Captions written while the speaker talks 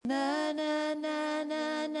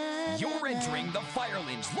You're entering the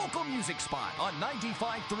Firelands local music spot on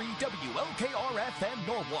 95.3 WLKR FM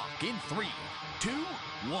Norwalk in 3, 2,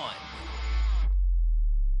 1.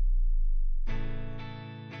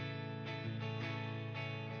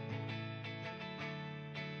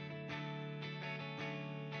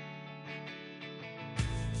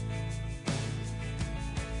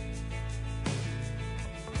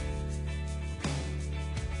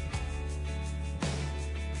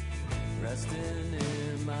 Resting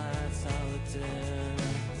in my solitaire,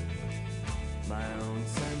 my own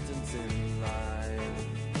sentence in life.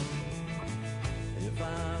 If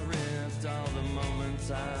I ripped all the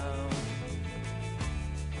moments out,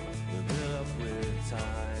 live it up with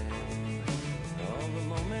time. All the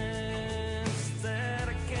moments that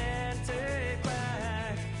I can't take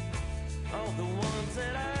back, all the ones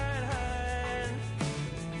that I'd hide,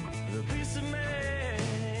 the piece of me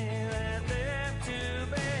that they have to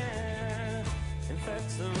bear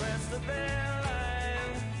infects the rest of their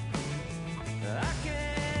life. I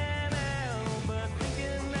can't help but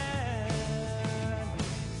thinking that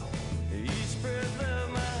each breath of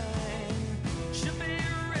mine should be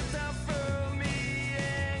ripped out from me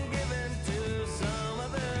and given to some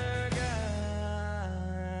other guy.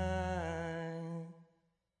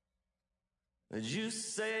 Would you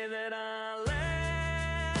say that I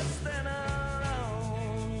less than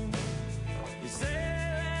alone? You say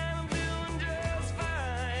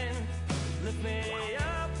lift me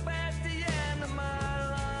up at the end of my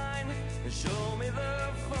line and show me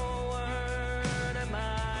the forward in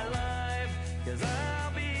my life, 'cause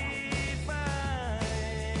I'll be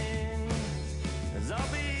fine, 'cause I'll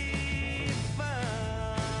be fine,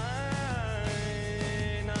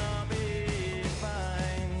 I'll be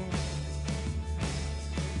fine.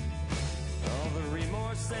 All the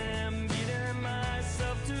remorse and beating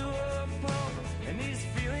myself to a pulp, and these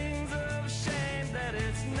feelings of shame that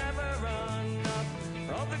it's never enough.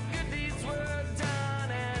 All the good deeds were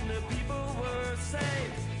done and the people were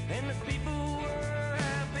saved and the people were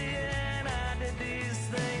happy, and I did these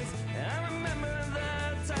things. And I remember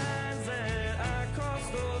the times that I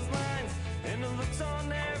crossed those lines and the looks on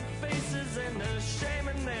their faces and the shame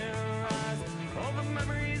in their eyes. All the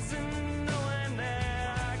memories and knowing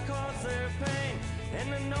that I caused their pain,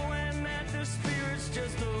 and the knowing that their spirits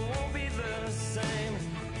just won't be the same.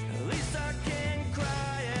 At least I can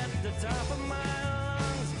cry at the top of my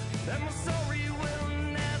lungs that my sorry will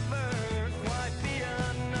never quite be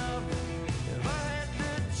enough. If I had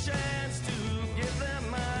the chance to give them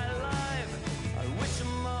my life, I'd wish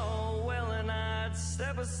them all well and I'd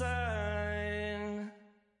step aside.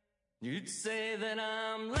 You'd say that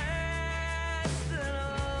I'm less than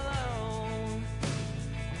alone.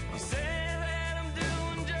 You say that I'm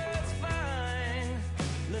doing just fine.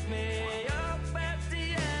 Lift me up at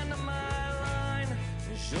the end of my line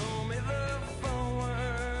and show me the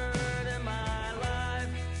forward in my life,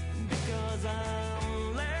 because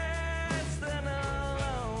I'm less than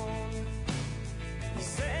alone. You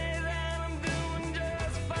say that I'm doing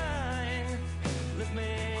just fine. Lift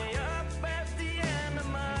me up at the end of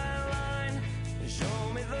my line and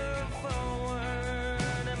show me the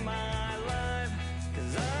forward in my life,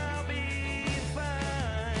 'cause I'll be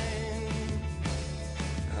fine,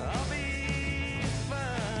 I'll be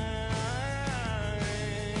fine,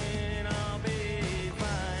 I'll be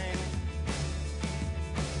fine,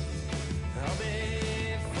 I'll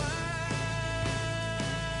be fine.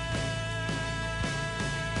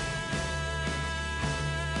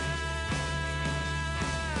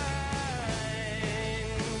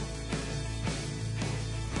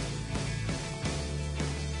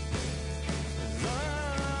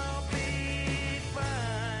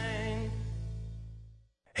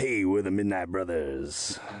 Hey, we're the Midnight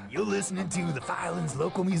Brothers. You're listening to the Firelands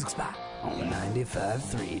local music spot On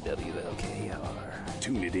 95.3 WLKR.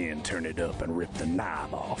 Tune it in, turn it up, and rip the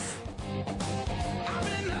knob off. I've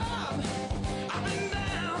been up, I've been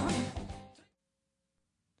down.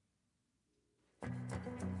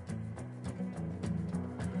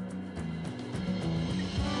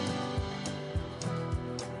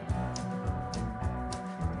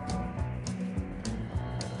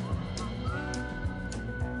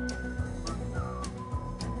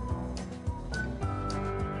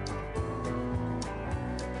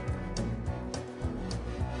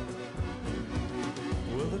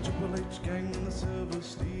 Well, the Triple H gang and the Silver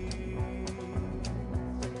Steel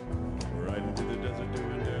riding to the desert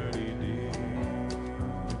doing dirty deeds.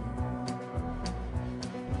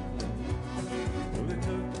 Well, they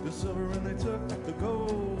took the silver and they took the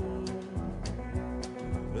gold.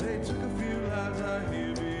 They took a few lives, I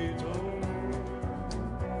hear be told.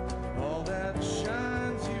 All that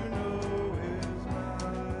shines, you know, is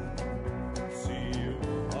mine.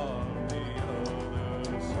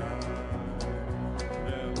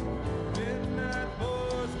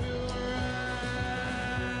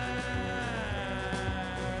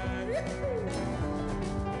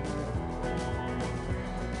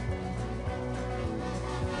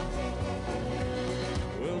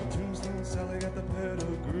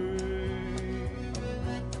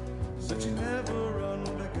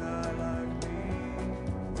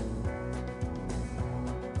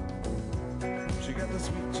 got the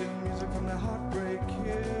sweet chill music from the Heartbreak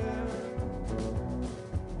Kid.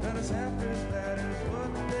 Not as happy as that is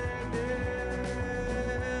what they did.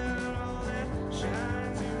 All that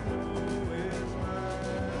shines you know is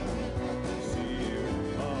mine. See you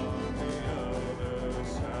on the other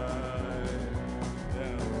side.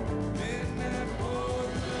 Down midnight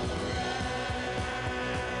boys will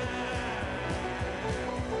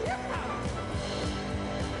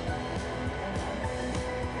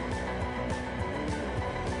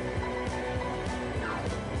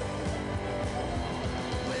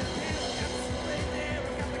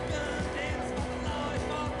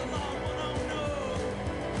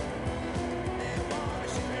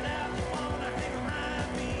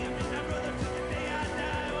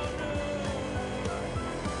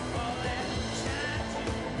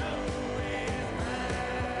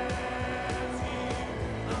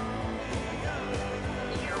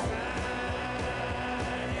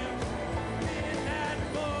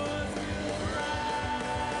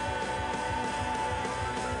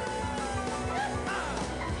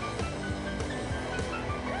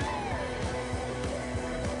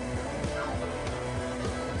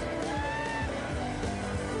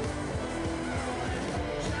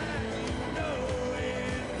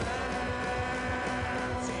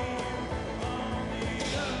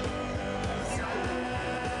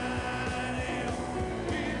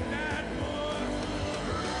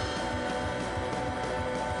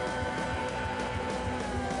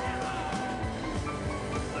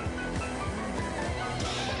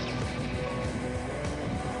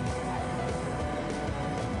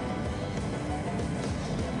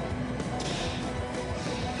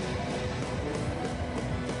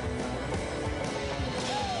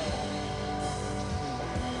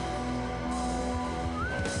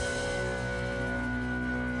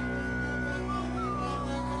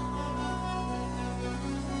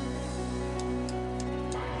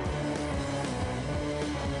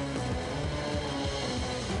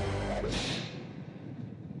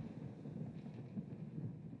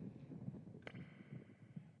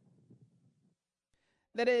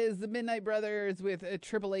That is the Midnight Brothers with a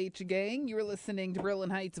Triple H Gang. You were listening to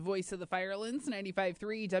Berlin Heights' Voice of the Firelands,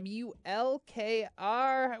 95.3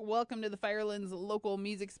 WLKR. Welcome to the Firelands local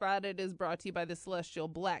music spot. It is brought to you by the Celestial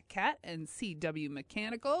Black Cat and CW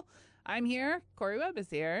Mechanical. I'm here. Cory Webb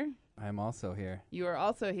is here. I'm also here. You are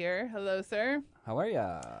also here. Hello, sir. How are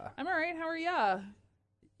ya? I'm all right. How are ya?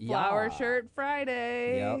 Flower Shirt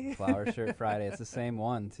Friday. Yep, Flower Shirt Friday. It's the same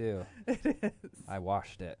one, too. It is. I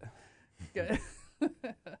washed it. Good.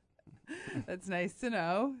 That's nice to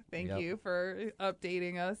know. Thank Yep. you for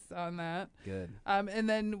updating us on that. Good. And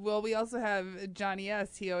then, we also have Johnny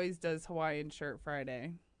S. He always does Hawaiian Shirt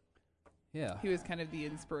Friday. Yeah. He was kind of the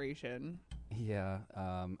inspiration. Yeah.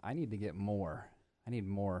 I need to get more. I need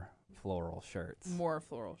more floral shirts. More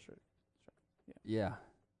floral shirt. Yeah.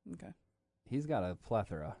 Okay. He's got a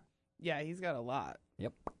plethora. Yeah, he's got a lot.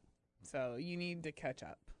 Yep. So you need to catch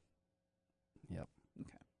up. Yep.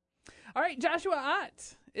 Okay. All right, Joshua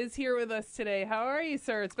Ott is here with us today. How are you,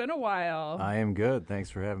 sir? It's been a while. I am good. Thanks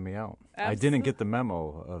for having me out. I didn't get the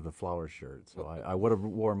memo of the flower shirt, so I would have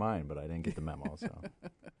wore mine, but I didn't get the memo. So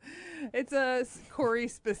It's a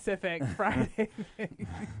Cory-specific Friday thing.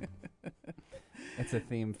 It's a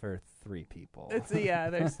theme for 3 people.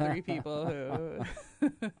 There's 3 people who...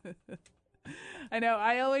 I know,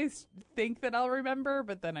 I always think that I'll remember,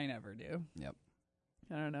 but then I never do. Yep.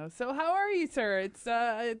 I don't know. So how are you, sir?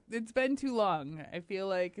 It's been too long. I feel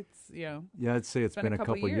like it's, yeah, I'd say it's been a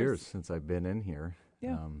couple years since I've been in here.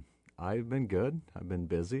 Yeah. I've been good. I've been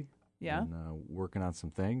busy. Yeah. And, working on some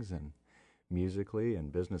things and musically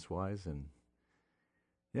and business-wise, and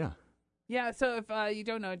yeah. Yeah, so if you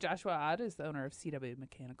don't know, Joshua Ott is the owner of CW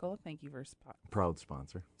Mechanical. Thank you for proud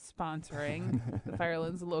sponsor. Sponsoring the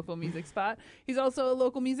Firelands local music spot. He's also a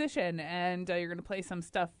local musician, and you're going to play some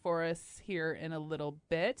stuff for us here in a little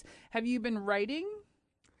bit. Have you been writing?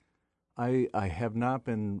 I have not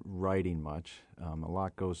been writing much. A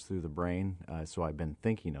lot goes through the brain, so I've been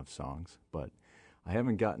thinking of songs, but I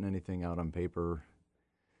haven't gotten anything out on paper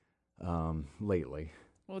lately.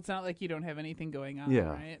 Well, it's not like you don't have anything going on,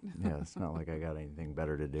 yeah. right? Yeah, it's not like I got anything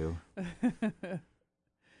better to do.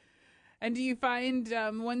 And do you find,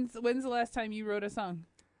 when's the last time you wrote a song?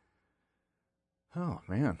 Oh,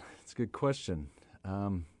 man, it's a good question.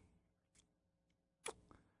 I'm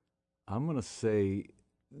going to say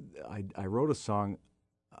I wrote a song,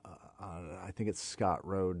 I think it's Scott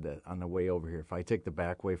Road, that on the way over here. If I take the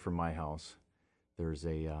back way from my house, there's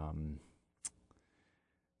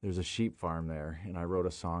a sheep farm there, and I wrote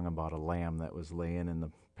a song about a lamb that was laying in the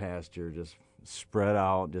pasture, just spread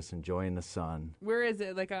out, just enjoying the sun. Where is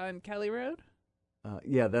it? Like on Kelly Road?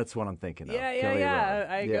 Yeah, that's what I'm thinking of. Yeah.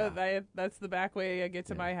 Kelly Road. That's the back way I get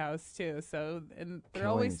to my house too. So, and they're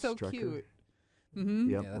Kelly always and so Strucker. cute. Yep,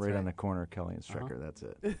 Yeah, that's right on right. the corner of Kelly and Stricker. That's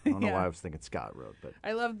it. I don't know Yeah. why I was thinking Scott Road, but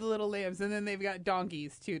I love the little lambs, and then they've got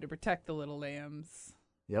donkeys too to protect the little lambs.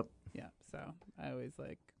 yep. Yeah, so I always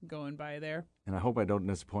like going by there. And I hope I don't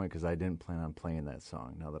disappoint because I didn't plan on playing that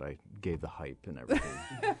song. Now that I gave the hype and everything,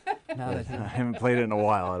 Now that I haven't played it in a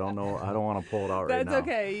while. I don't know. I don't want to pull it out right That's now.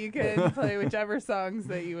 okay. You can play whichever songs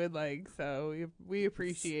that you would like. So we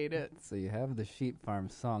appreciate it. so you have the Sheep Farm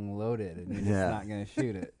song loaded, and you're Yeah. just not going to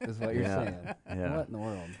shoot it. Is what you're Yeah. saying? Yeah. What in the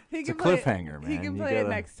world? He It's a can play it- cliffhanger, He man. can You play it gotta-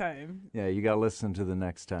 next time. Yeah, you got to listen to the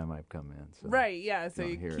next time I come in. So. Right, yeah. So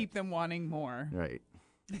Don't you hear keep them wanting more. Right.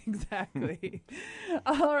 Exactly.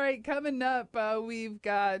 All right, coming up, we've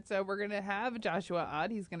got, we're going to have Joshua Odd.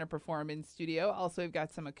 He's going to perform in studio. Also, we've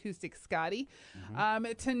got some Acoustic Scotty.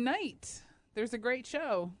 Tonight, there's a great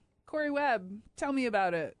show. Cory Webb, tell me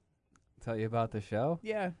about it. Tell you about the show?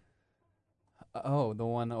 Yeah. Oh, the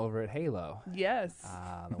one over at Halo. Yes.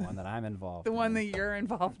 The one that I'm involved The one in. that you're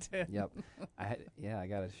involved in. Yep. I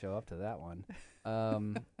got to show up to that one.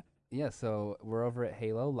 Yeah, so we're over at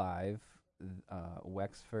Halo Live.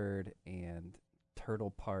 Wexford and Turtle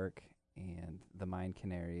Park and the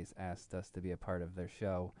Canaries asked us to be a part of their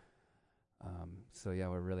show. So yeah,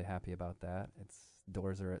 we're really happy about that.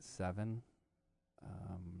 Doors are at 7.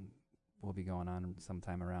 We'll be going on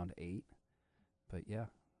sometime around 8. But yeah.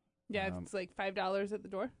 Yeah, it's like $5 at the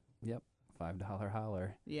door. Yep. $5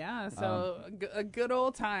 holler. Yeah, so a good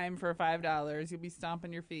old time for $5. You'll be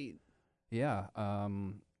stomping your feet. Yeah.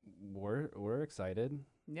 We're excited.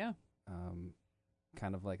 Yeah.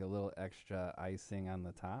 Kind of like a little extra icing on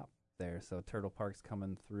the top there. So Turtle Park's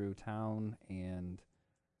coming through town, and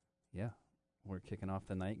yeah, we're kicking off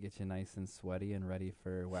the night, get you nice and sweaty and ready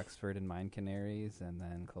for Wexford and Canaries, and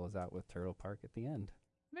then close out with Turtle Park at the end.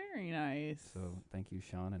 Very nice. So thank you,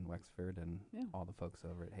 Sean and Wexford and all the folks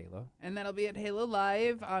over at Halo. And that'll be at Halo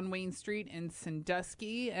Live on Wayne Street in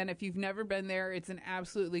Sandusky. And if you've never been there, it's an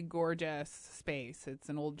absolutely gorgeous space. It's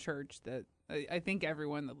an old church that I think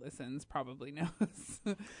everyone that listens probably knows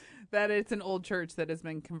that it's an old church that has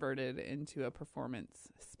been converted into a performance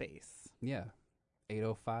space. Yeah.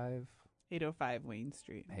 805 Wayne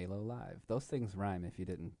Street. Halo Live. Those things rhyme if you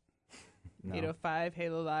didn't know. 805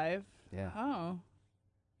 Halo Live. Yeah. Oh.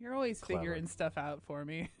 You're always Clever. figuring stuff out for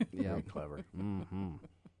me. Yeah. Very clever. Mm-hmm.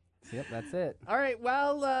 So, yep, that's it. All right.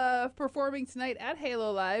 Well, performing tonight at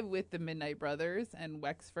Halo Live with the Midnight Brothers and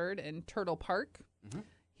Wexford and Turtle Park. Mm-hmm.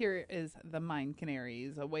 Here is the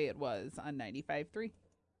Canaries, A Way It Was on 95.3.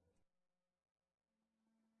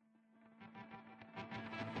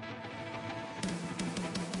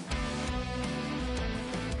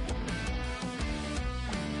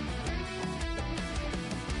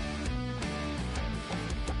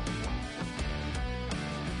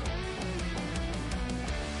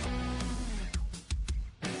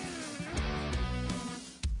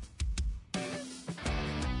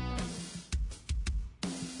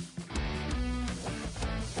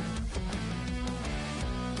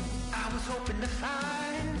 I was hoping to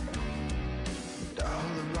find all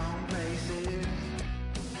the wrong places,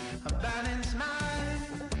 a balanced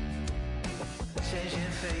mind,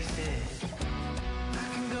 changing faces. I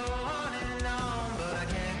can go on and on, but I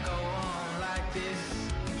can't go on like this.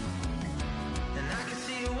 And I can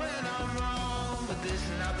see when I'm wrong, but this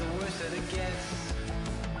is not the worst that it gets.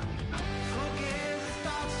 Forgive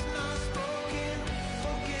thoughts not spoken,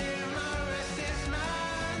 forgive my restless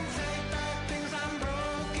mind, take back things I'm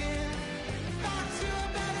broken, thoughts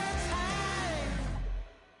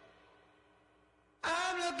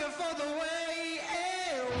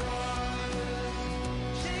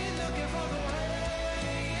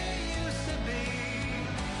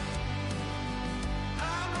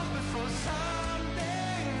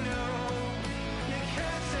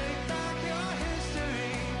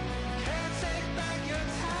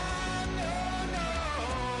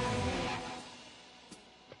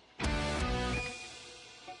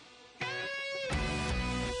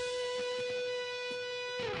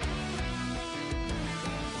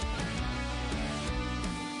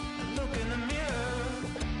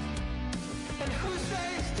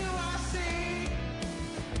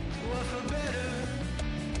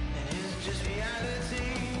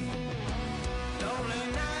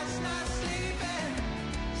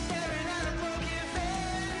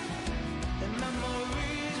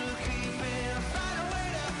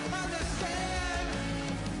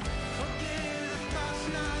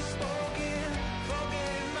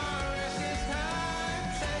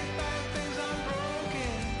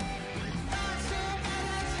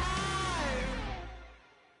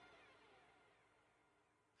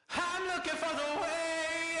looking for the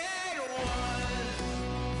way it was.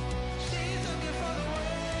 She's looking for the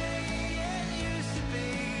way it used to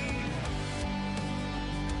be.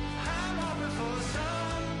 I'm hoping for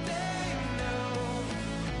something new.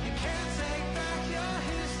 You can't take back your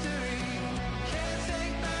history. Can't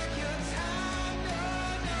take back your time, no,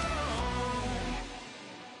 no.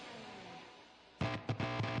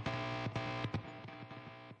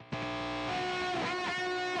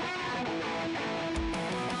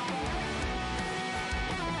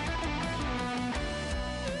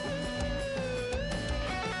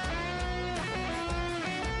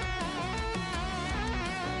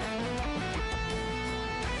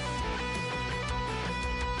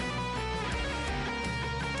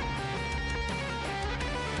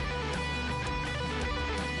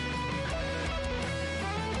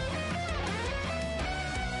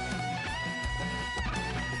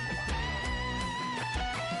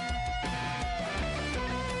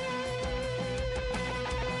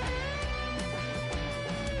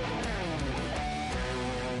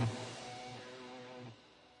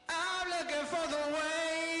 I'm looking for the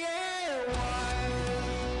way it was.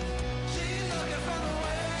 She's looking for the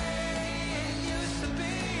way it used to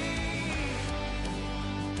be.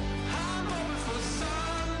 I'm hoping for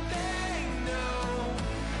something new.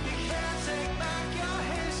 You can't take back your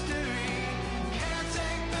history. Can't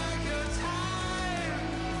take back your time.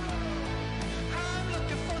 I'm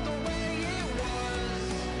looking for the way it was.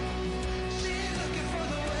 She's looking for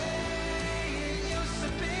the way it used to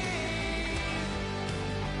be.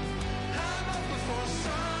 I'm hoping for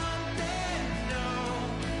something new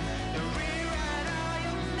to rewrite all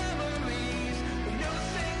your memories, the new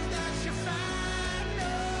things that you find.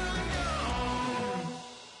 No,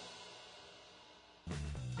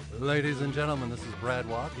 no. Ladies and gentlemen, this is Brad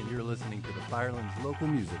Walk, and you're listening to the Firelands Local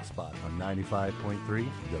Music Spot on 95.3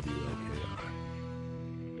 WLKR.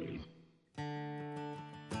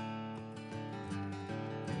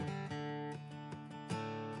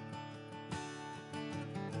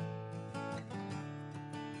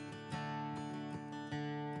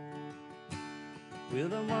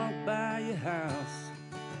 Will I walk by your house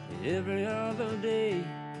every other day,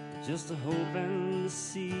 just a hoping to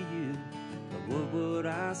see you? But what would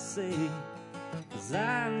I say? 'Cause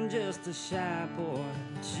I'm just a shy boy,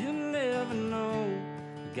 but you never know.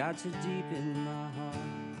 I got you deep in my heart,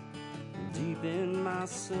 deep in my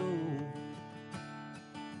soul.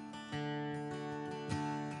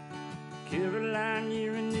 Caroline,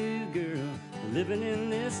 you're a new girl living in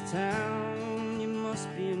this town. You must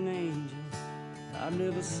be an angel. I've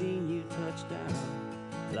never seen you touch down.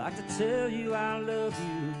 I'd like to tell you I love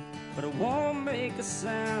you, but I won't make a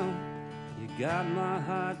sound. You got my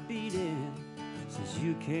heart beating since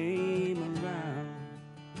you came around.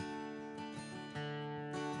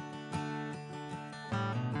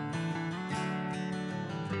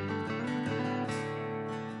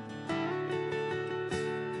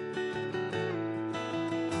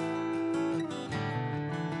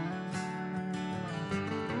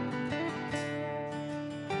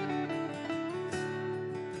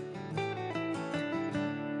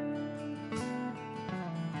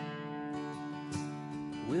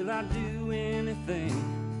 Will I do anything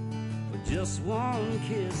for just one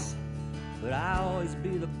kiss? But I'll always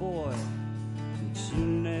be the boy that you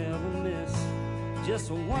never miss. Just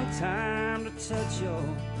for one time to touch your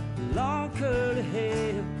long curly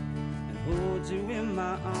hair and hold you in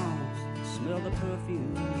my arms, smell the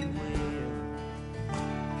perfume you wear.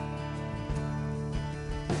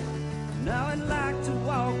 Now I'd like to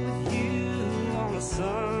walk with you on a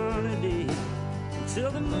sunny day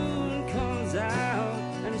until the moon comes out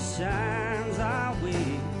and it shines our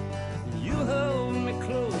way. You hold me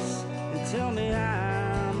close and tell me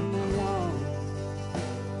I'm the one.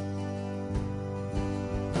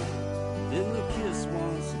 Then we'll kiss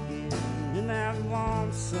once again in that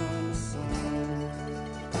warm summer sun.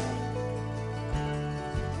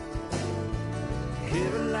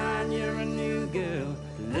 Caroline, you're a new girl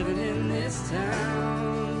living in this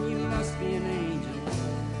town. You must be an angel.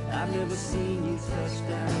 I've never seen you touch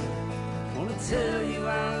down. Wanna tell you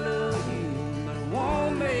I love you, but I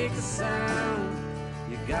won't make a sound.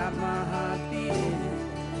 You got my heart beating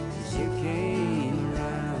as you came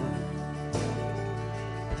around.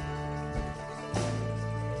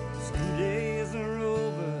 'Cause 2 days are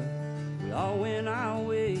over, we all went our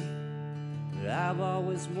way. But I've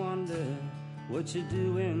always wondered what you're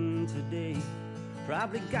doing today.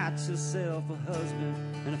 Probably got yourself a husband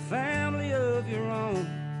and a family of your own.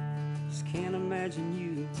 Just can't imagine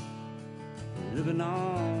you living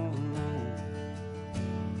all alone.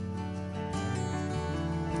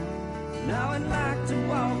 Now I'd like to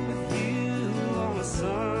walk with you on a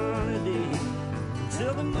sunny day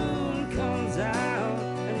till the moon comes out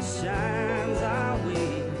and it shines our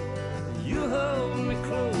way. You hold me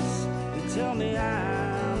close and tell me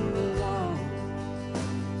I'm the one.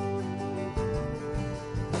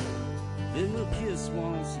 Then we'll kiss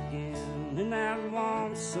once again in that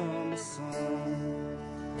warm summer sun.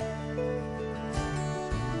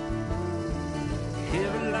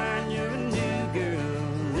 Caroline, you're a new girl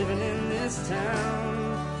living in this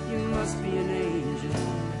town. You must be an angel,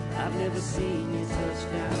 I've never seen you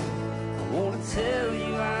touch down. I wanna tell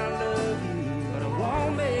you I love you, but I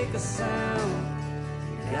won't make a sound.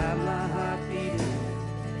 You got my heart beating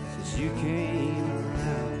since you came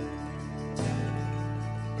around.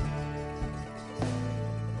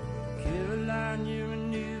 Caroline, you're a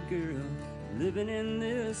new girl living in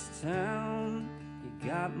this town. You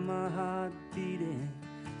got my heart beating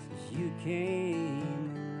since you came around.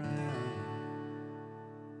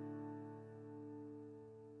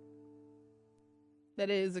 That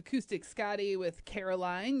is Acoustic Scotty with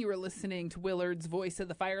Caroline. You are listening to Willard's Voice of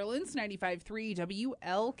the Firelands, 95.3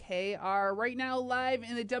 WLKR. Right now, live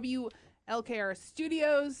in the WLKR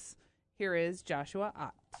studios, here is Joshua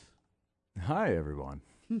Ott. Hi, everyone.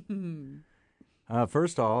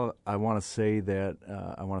 First of all, I want to say that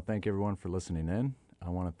I want to thank everyone for listening in. I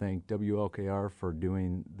want to thank WLKR for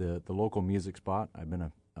doing the local music spot. I've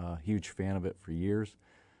been a huge fan of it for years.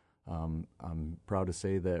 I'm proud to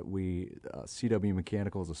say that CW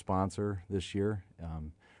Mechanical is a sponsor this year.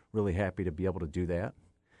 Really happy to be able to do that.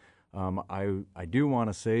 I do want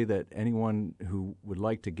to say that anyone who would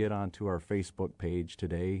like to get onto our Facebook page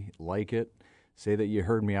today, like it, say that you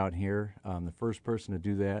heard me out here. The first person to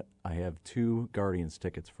do that, I have 2 Guardians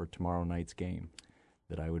tickets for tomorrow night's game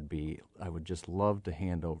that I would just love to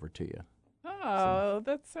hand over to you. Oh,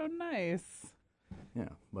 that's so nice. Yeah.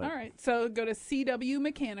 But, All right, so go to CW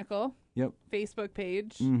Mechanical. Yep. Facebook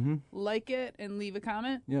page. Mm-hmm. Like it and leave a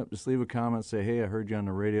comment. Yep. Just leave a comment. Say, hey, I heard you on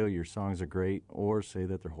the radio. Your songs are great. Or say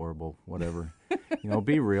that they're horrible. Whatever.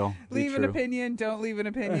 Be real. Leave an opinion. Don't leave an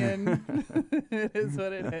opinion. It is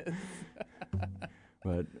what it is.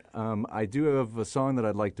 But I do have a song that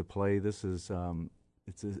I'd like to play. This is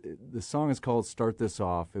the song is called "Start This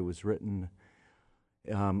Off." It was written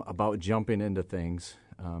about jumping into things.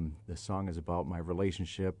 The song is about my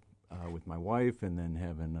relationship with my wife, and then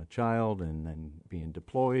having a child, and then being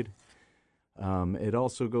deployed. It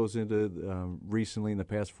also goes into recently in the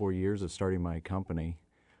past 4 years of starting my company,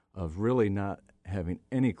 of really not having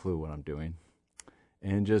any clue what I'm doing,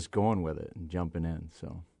 and just going with it and jumping in.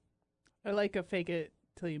 So. I like a fake it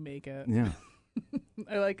till you make it. Yeah.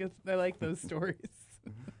 I like those stories.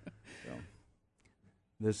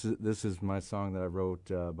 So, this is my song that I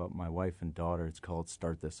wrote about my wife and daughter. It's called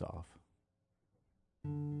 "Start This Off."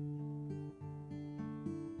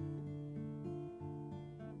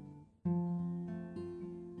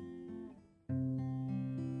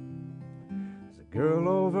 There's a girl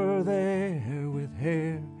over there with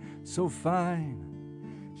hair so fine.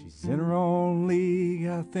 She's in her own league,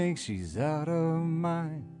 I think she's out of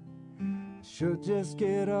mind. I should just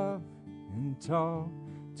get up and talk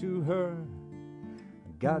to her. I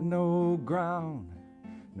got no ground,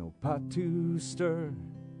 no pot to stir.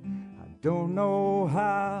 I don't know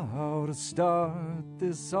how to start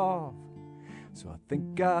this off, so I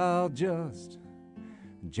think I'll just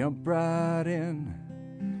jump right in.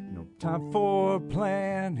 No time for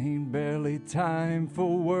planning, barely time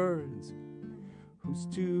for words. Who's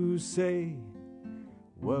to say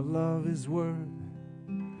what love is worth?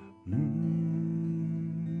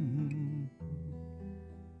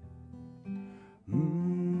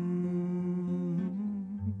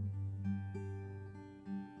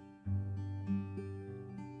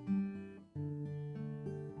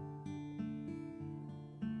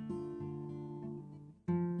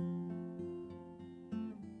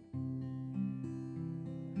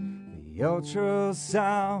 The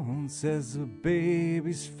ultrasound says the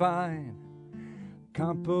baby's fine.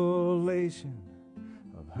 Compilation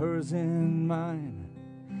of hers and mine.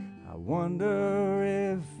 I wonder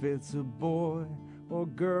if it's a boy or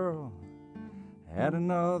girl. Add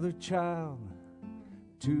another child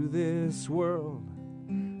to this world.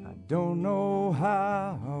 I don't know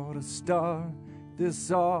how to start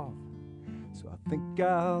this off, so I think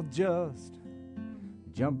I'll just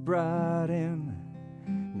jump right in.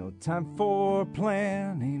 No time for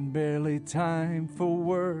planning, barely time for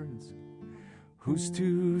words. Who's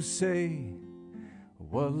to say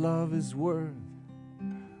what love is worth?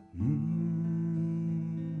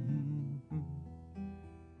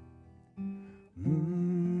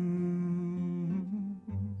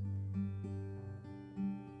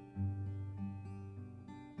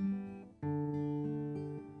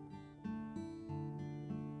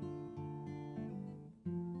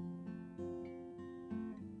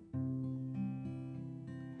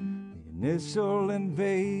 Initial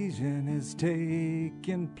invasion is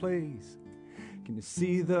taking place. Can you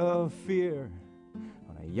see the fear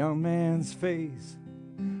on a young man's face?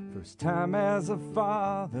 First time as a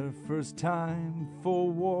father, first time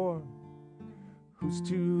for war. Who's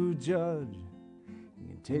to judge? You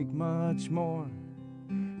can take much more.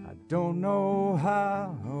 I don't know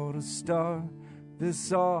how to start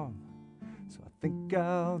this off, so I think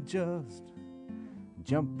I'll just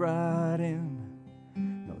jump right in.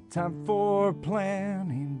 No time for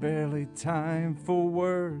planning, barely time for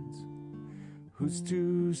words. Who's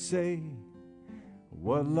to say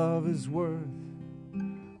what love is worth?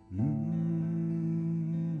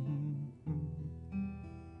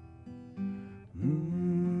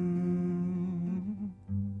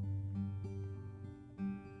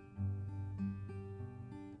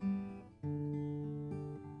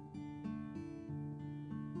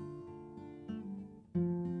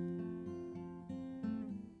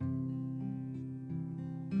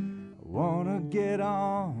 Wanna get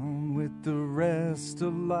on with the rest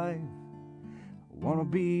of life. I wanna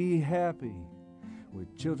be happy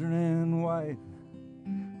with children and wife.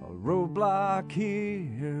 A roadblock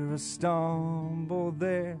here, a stumble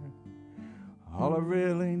there. All I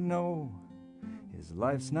really know is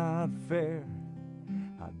life's not fair.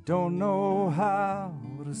 I don't know how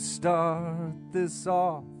to start this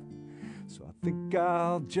off, so I think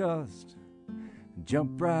I'll just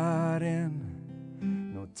jump right in.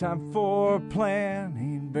 No time for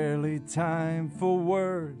planning, barely time for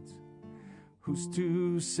words. Who's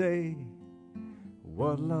to say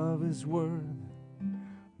what love is worth?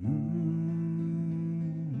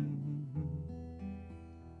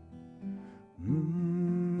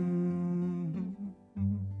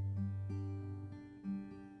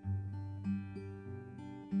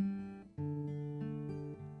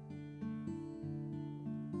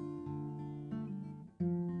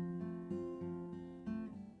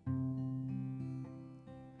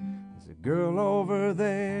 There's a girl over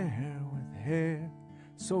there with hair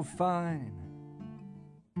so fine.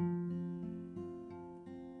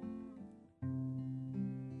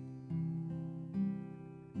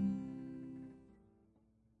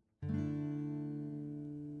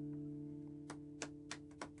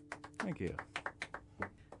 Thank you.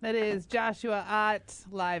 That is Joshua Ott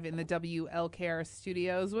live in the WLKR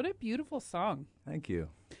studios. What a beautiful song. Thank you.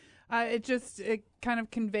 It kind of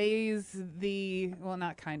conveys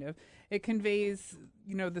it conveys,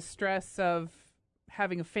 the stress of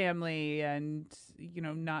having a family and,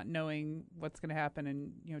 not knowing what's going to happen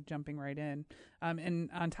and, jumping right in. And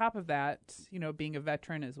on top of that, being a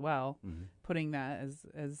veteran as well, putting that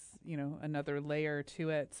as, another layer to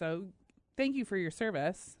it. So thank you for your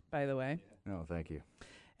service, by the way. No, thank you.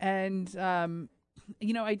 And, I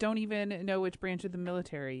don't even know which branch of the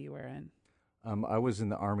military you were in. I was in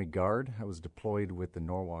the Army Guard. I was deployed with the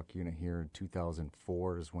Norwalk unit here in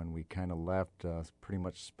 2004 is when we kind of left, pretty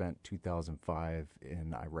much spent 2005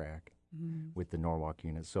 in Iraq with the Norwalk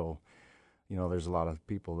unit. So, there's a lot of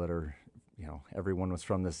people that are, everyone was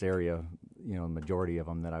from this area, the majority of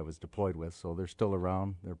them that I was deployed with. So they're still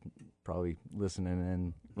around. They're probably listening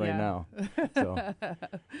in right now. So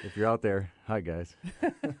if you're out there, hi, guys.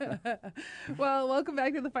 Well, welcome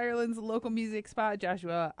back to the Firelands local music spot.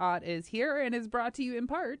 Joshua Ott is here and is brought to you in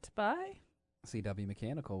part by CW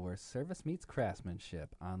Mechanical, where service meets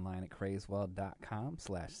craftsmanship. Online at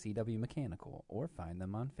crazewell.com/CW Mechanical, or find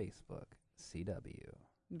them on Facebook, CW.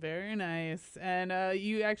 Very nice. And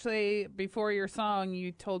you actually, before your song,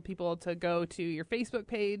 you told people to go to your Facebook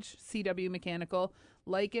page, CW Mechanical,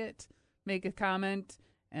 like it, make a comment,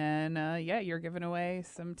 and you're giving away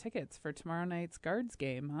some tickets for tomorrow night's Guards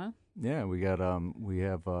game, huh? Yeah, we have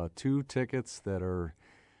 2 tickets that are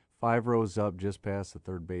 5 rows up just past the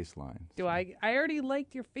third baseline. I already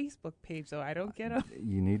liked your Facebook page, though. I don't get them.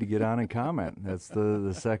 You need to get on and comment. That's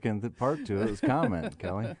the second part to it is comment,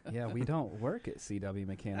 Kelly. Yeah, we don't work at CW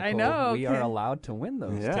Mechanical. I know. We are allowed to win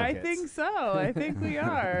those tickets. I think so. I think we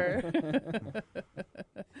are.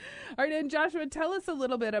 All right, and Joshua, tell us a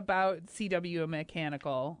little bit about CW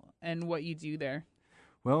Mechanical and what you do there.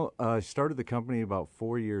 Well, I started the company about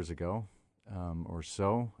 4 years ago or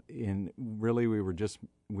so. And really, we were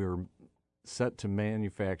set to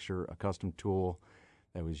manufacture a custom tool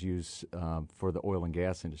that was used for the oil and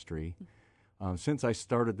gas industry. Since I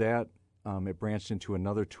started that, it branched into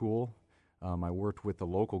another tool. I worked with the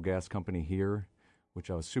local gas company here, which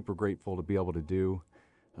I was super grateful to be able to do.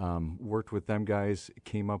 Worked with them guys,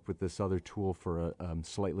 came up with this other tool for a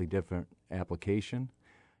slightly different application.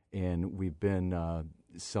 And we've been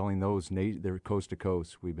selling those, they're coast to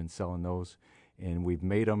coast. We've been selling those And we've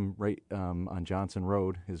made them right on Johnson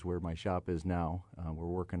Road is where my shop is now. We're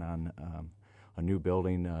working on a new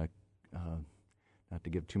building, not to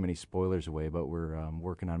give too many spoilers away, but we're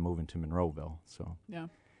working on moving to Monroeville. So Yeah.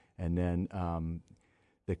 And then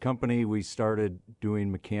the company, we started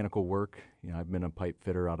doing mechanical work. I've been a pipe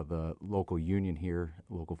fitter out of the local union here,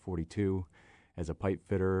 Local 42, as a pipe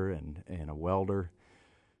fitter and a welder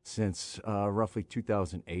since roughly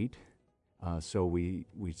 2008. So we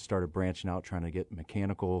started branching out, trying to get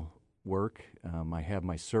mechanical work. I have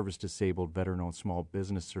my service-disabled veteran-owned small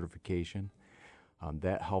business certification.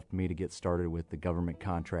 That helped me to get started with the government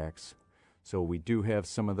contracts. So we do have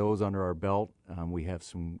some of those under our belt. We have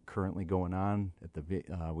some currently going on.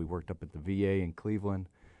 We worked up at the VA in Cleveland,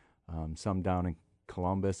 some down in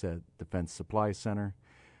Columbus at Defense Supply Center.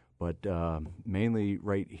 But mainly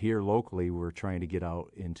right here locally, we're trying to get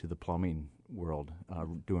out into the plumbing world,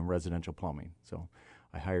 doing residential plumbing. So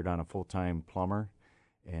I hired on a full-time plumber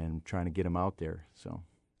and trying to get him out there. So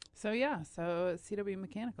CW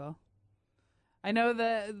Mechanical. I know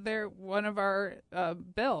that they're one of our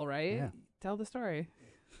Bill, right? Yeah. Tell the story.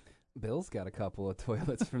 Bill's got a couple of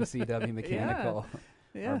toilets from CW Mechanical,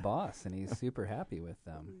 Yeah. our boss, and he's super happy with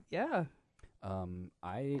them. Yeah.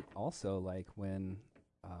 I also like when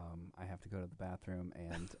I have to go to the bathroom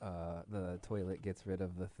and the toilet gets rid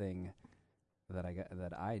of the thing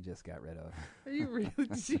that I just got rid of.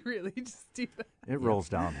 Did you really just do that? It rolls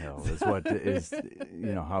downhill is what is,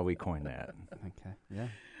 how we coin that. Okay. Yeah.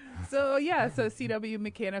 So CW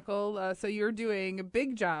Mechanical. So you're doing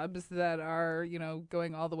big jobs that are,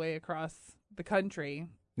 going all the way across the country.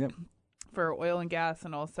 Yep. For oil and gas,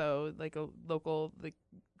 and also like a local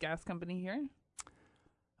gas company here.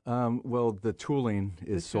 Well, the tooling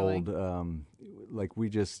is tooling. sold. We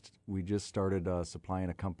just started supplying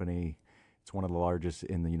a company. It's one of the largest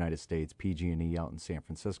in the United States, PG&E, out in San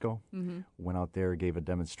Francisco. Mm-hmm. Went out there, gave a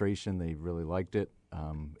demonstration. They really liked it.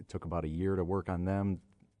 It took about a year to work on them.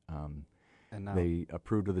 And now, They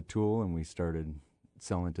approved of the tool, and we started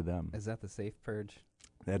selling to them. is that the Safe Purge?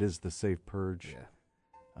 That is the Safe Purge. Yeah.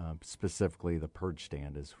 Specifically, the purge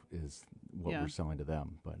stand is what Yeah. we're selling to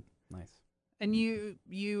them. But Nice. And you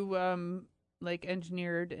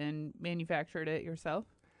engineered and manufactured it yourself?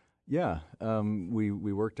 yeah, we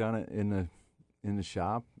worked on it in the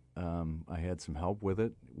shop. I had some help with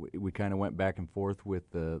it. We kind of went back and forth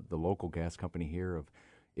with the local gas company here of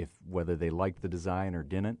whether they liked the design or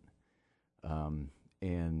didn't.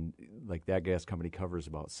 And that gas company covers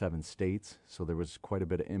about 7 states, so there was quite a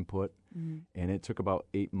bit of input. Mm-hmm. And it took about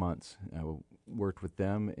 8 months. I worked with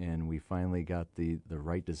them, and we finally got the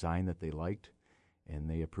right design that they liked, and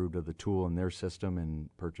they approved of the tool in their system and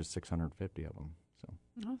purchased 650 of them. So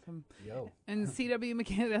Awesome. Yo. And CW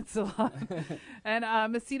Mechanical, that's a lot. And a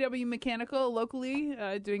CW Mechanical locally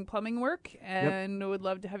doing plumbing work, and would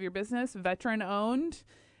love to have your business, veteran owned.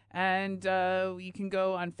 And you can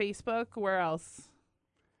go on Facebook. Where else?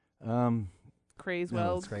 Crazeweld.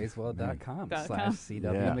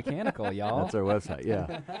 Crazeweld.com/CW Mechanical, y'all. that's our website.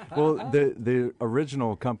 Yeah. Well, the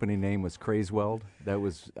original company name was Crazeweld. That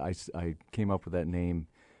was I came up with that name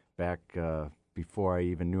back before I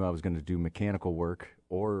even knew I was going to do mechanical work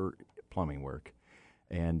or plumbing work.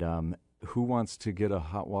 And who wants to get a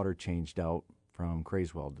hot water changed out from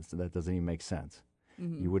Crazeweld? That doesn't even make sense.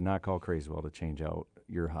 Mm-hmm. You would not call Crazeweld to change out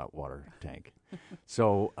your hot water tank.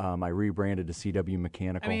 So I rebranded to CW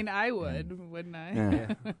Mechanical. I mean, I would, wouldn't I?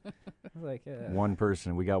 Yeah. One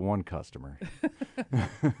person. We got one customer.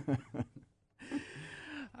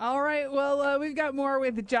 All right. Well, we've got more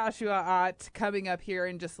with Joshua Ott coming up here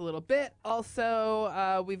in just a little bit.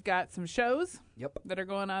 Also, we've got some shows that are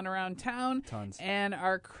going on around town. Tons. And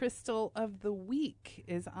our Crystal of the Week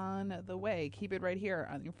is on the way. Keep it right here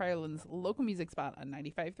on your Firelands local music spot on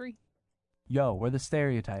 95.3. Yo, we're the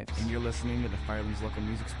Stereotypes And you're listening to the Firelands Local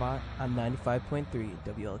Music Spot. on 95.3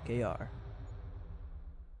 WLKR.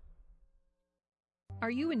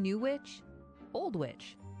 Are you a new witch? Old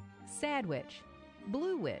witch? Sad witch?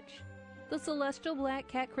 Blue witch? The Celestial Black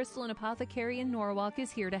Cat Crystal and Apothecary in Norwalk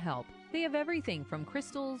is here to help. They have everything from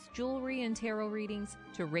crystals, jewelry, and tarot readings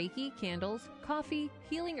to Reiki, candles, coffee,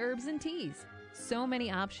 healing herbs, and teas. So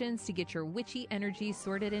many options to get your witchy energy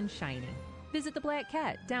sorted and shining. Visit the Black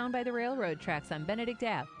Cat down by the railroad tracks on Benedict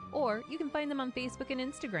Ave, or you can find them on Facebook and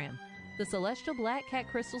Instagram. The Celestial Black Cat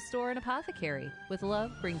Crystal Store and Apothecary, with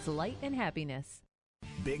love brings light and happiness.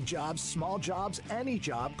 Big jobs, small jobs, any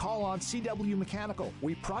job, call on CW Mechanical.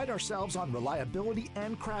 We pride ourselves on reliability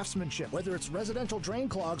and craftsmanship. Whether it's residential drain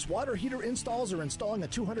clogs, water heater installs, or installing a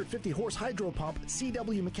 250-horse hydro pump,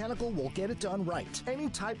 CW Mechanical will get it done right. Any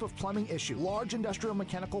type of plumbing issue, large industrial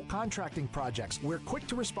mechanical contracting projects, we're quick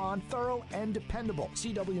to respond, thorough, and dependable.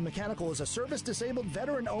 CW Mechanical is a service-disabled,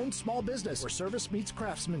 veteran-owned small business where service meets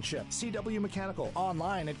craftsmanship. CW Mechanical,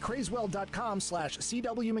 online at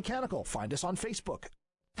crazewell.com/CW Mechanical. Find us on Facebook.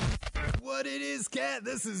 What it is, Cat?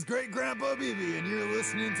 This is Great Grandpa BB, and you're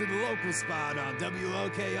listening to the local spot on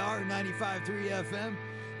WLKR 95.3 FM.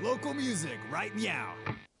 Local music, right meow.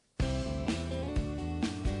 You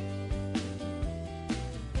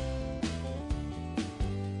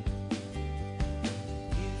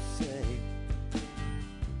say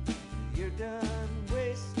you're done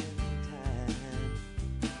wasting time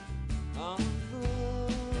on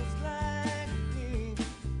fools like me,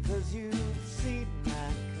 'cause you've seen my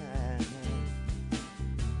kind.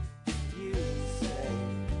 You say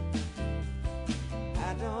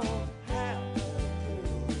I don't have a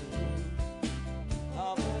clue,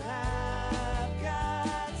 oh, but I've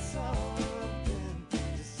got something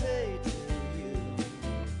to say to you.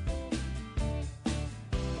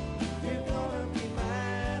 You're gonna be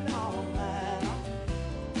mine, all mine.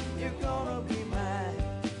 You're gonna be mine.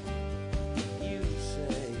 You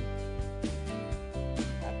say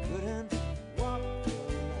I couldn't walk the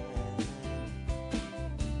line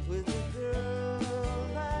with a girl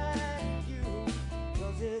like you,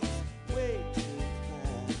 'cause it's way too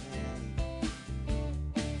kind.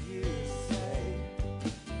 You say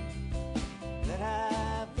that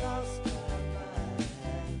I've lost my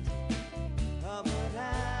mind, oh, but I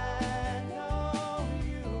know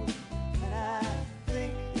you, and I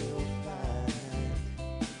think you'll find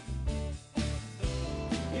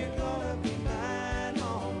you're gonna be mine,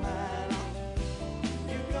 all mine.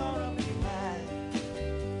 You're gonna be mine.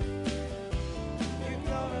 You're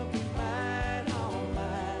gonna be mine, all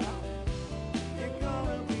mine. You're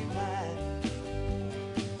gonna be mine.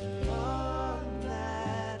 On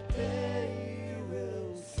that day you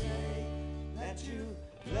will say that you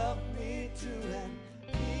love me too, and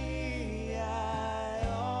me I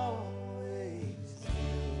always do.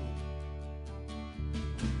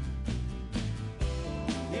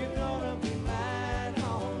 You're gonna be mine,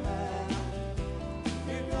 all mine.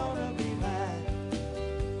 You're gonna be mine.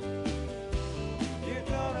 You're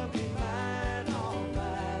gonna be mine, all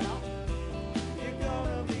mine. You're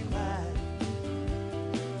gonna be mine.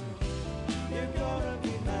 You're gonna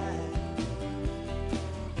be mine.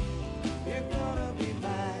 You're gonna be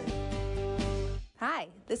mine. Hi,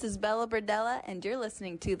 this is Bella Bردella, and you're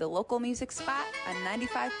listening to the local music spot on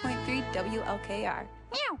 95.3 WLKR.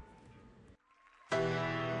 Meow.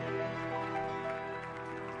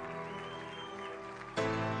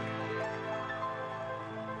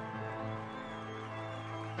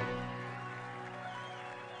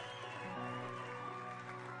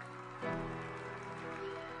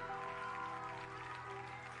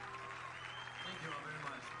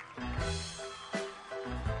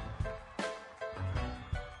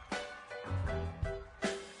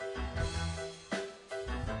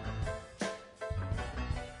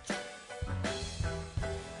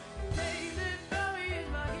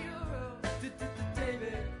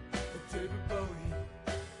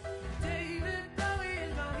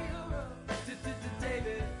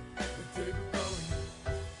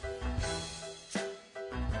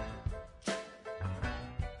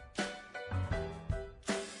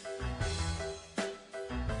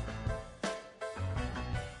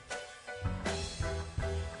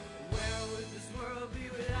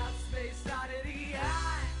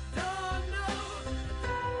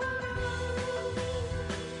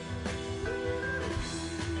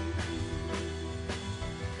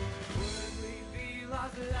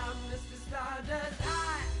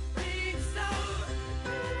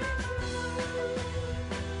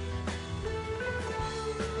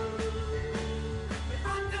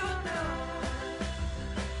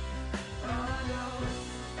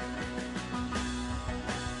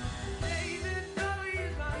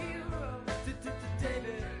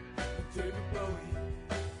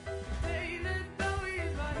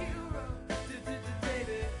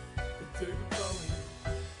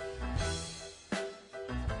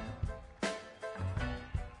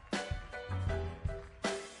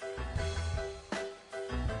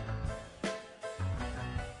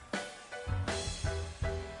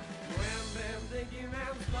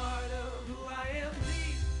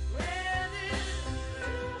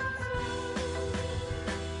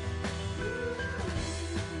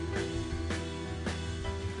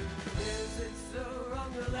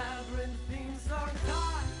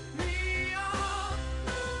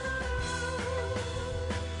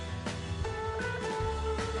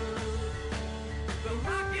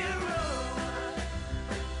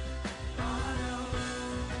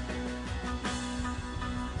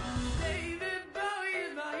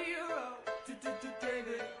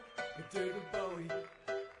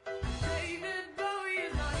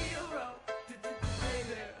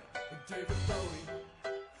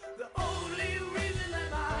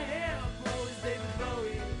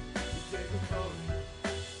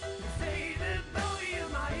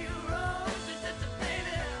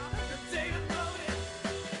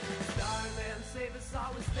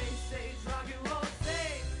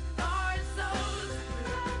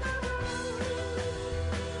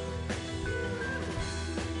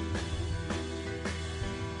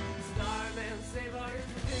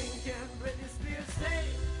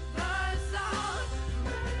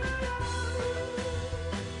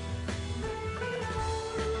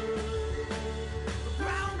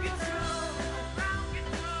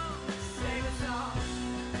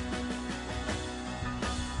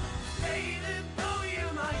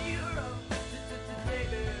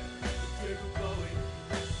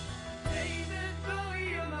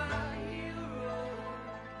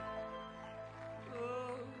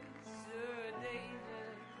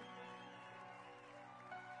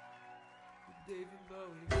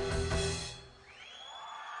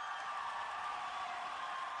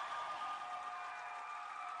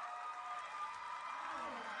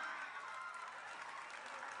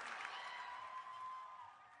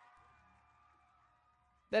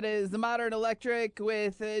 That is the Modern Electric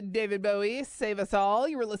with David Bowie, Save Us All.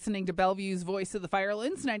 You were listening to Bellevue's Voice of the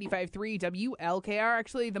Firelands, 95.3 WLKR.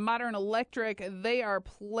 Actually, the Modern Electric, they are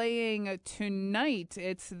playing tonight.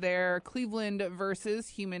 It's their Cleveland versus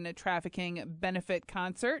Human Trafficking benefit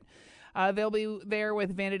concert. They'll be there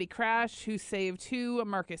with Vanity Crash, Who Saved Who,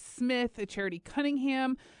 Marcus Smith, Charity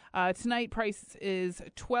Cunningham. Tonight, price is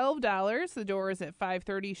 $12. The door is at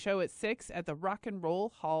 5:30, show at 6 at the Rock and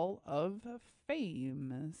Roll Hall of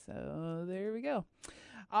Fame. So there we go.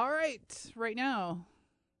 All right. Right now,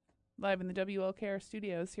 live in the WLKR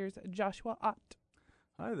studios, here's Joshua Ott.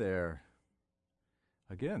 Hi there.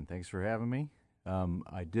 Again, thanks for having me.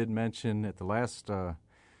 I did mention at the last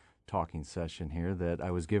talking session here that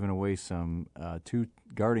I was giving away some 2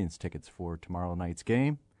 Guardians tickets for tomorrow night's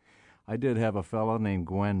game. I did have a fellow named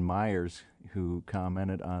Gwen Myers who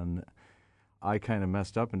commented on, I kind of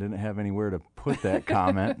messed up and didn't have anywhere to put that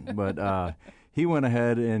comment, but he went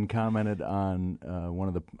ahead and commented on one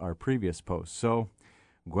of our previous posts. So,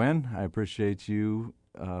 Gwen, I appreciate you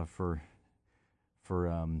for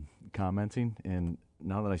commenting. And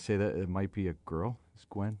now that I say that, it might be a girl. It's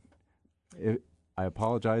Gwen. I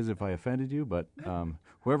apologize if I offended you, but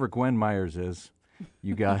whoever Gwen Myers is,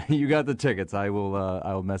 you got the tickets.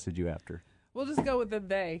 I'll message you after. We'll just go with the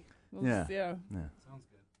they. Yeah. Sounds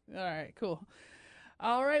good. All right, cool.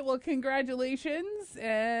 All right, well, congratulations.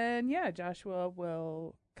 And yeah, Joshua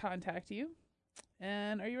will contact you.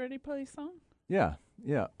 And are you ready to play a song? Yeah.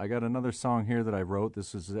 I got another song here that I wrote.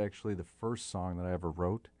 This is actually the first song that I ever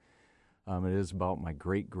wrote. It is about my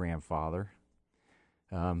great-grandfather.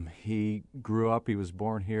 He grew up, he was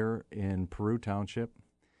born here in Peru Township.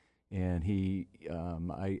 And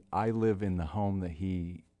I live in the home that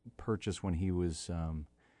he purchased when he was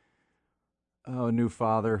a new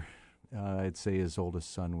father. I'd say his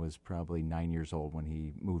oldest son was probably 9 years old when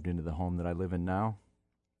he moved into the home that I live in now.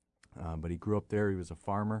 But he grew up there. He was a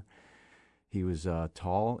farmer. He was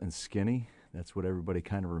tall and skinny. That's what everybody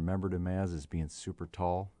kind of remembered him as being super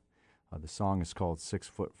tall. The song is called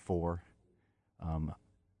 6'4".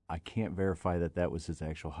 I can't verify that was his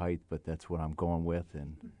actual height, but that's what I'm going with.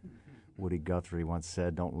 And Woody Guthrie once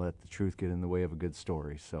said, "Don't let the truth get in the way of a good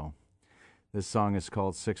story." So this song is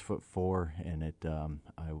called 6'4", and it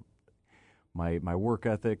my work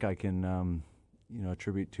ethic I can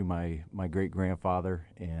attribute to my great grandfather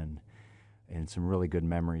and some really good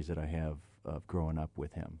memories that I have of growing up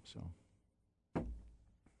with him. So.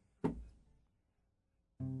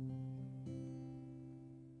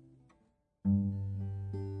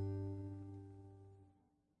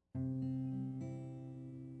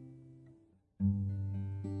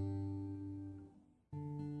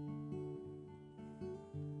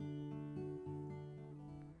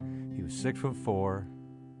 He was 6'4",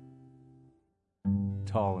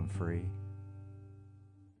 tall and free,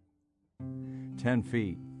 10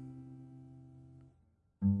 feet.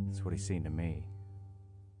 That's what he seemed to me.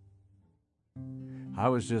 I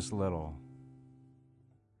was just little,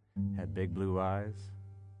 had big blue eyes,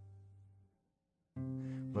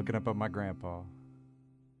 looking up at my grandpa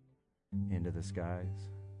into the skies.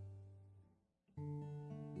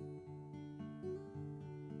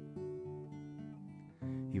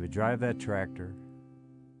 He would drive that tractor.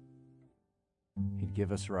 He'd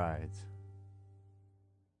give us rides.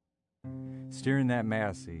 Steering that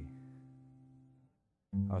Massey,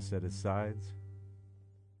 us at his sides.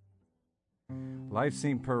 Life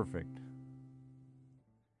seemed perfect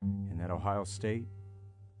in that Ohio state.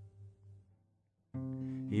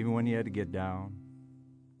 Even when you had to get down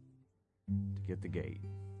to get the gate.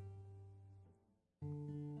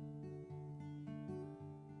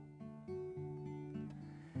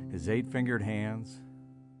 His 8-fingered hands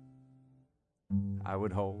I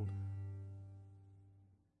would hold.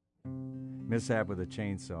 Mishap with a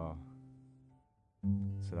chainsaw,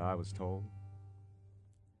 so I was told.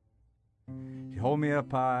 He'd hold me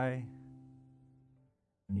up high,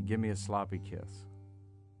 he'd give me a sloppy kiss.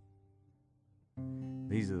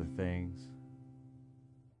 These are the things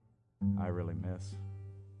I really miss.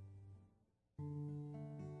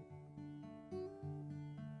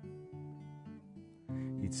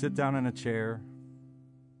 He'd sit down in a chair.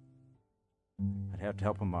 I'd have to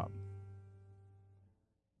help him up.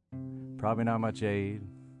 Probably not much aid.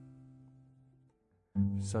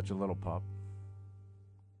 Such a little pup.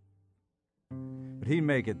 But he'd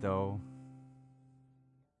make it, though.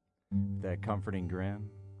 With that comforting grin.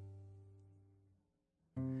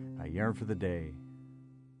 I yearn for the day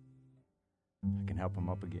I can help him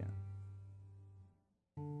up again.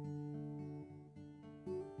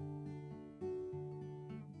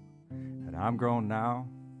 I'm grown now,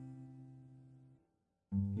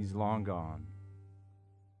 he's long gone.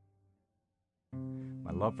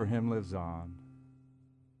 My love for him lives on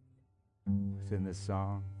within this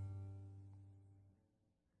song.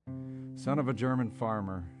 Son of a German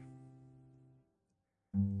farmer,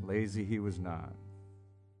 lazy he was not.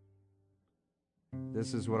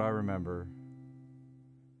 This is what I remember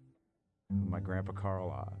of my Grandpa Carl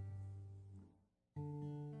Ott.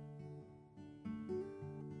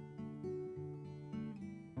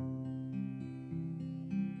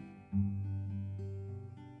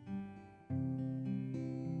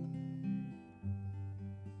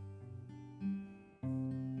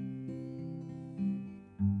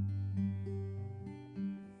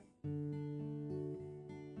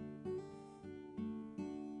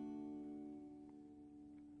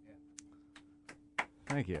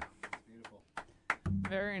 Thank you.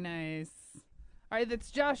 Very nice. All right,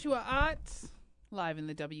 that's Joshua Ott, live in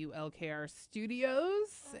the WLKR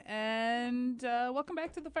studios. And welcome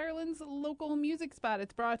back to the Firelands Local Music Spot.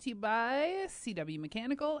 It's brought to you by CW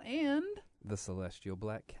Mechanical and The Celestial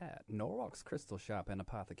Black Cat, Norwalk's Crystal Shop and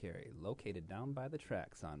Apothecary, located down by the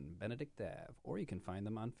tracks on Benedict Ave, or you can find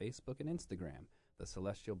them on Facebook and Instagram. The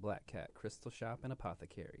Celestial Black Cat, Crystal Shop and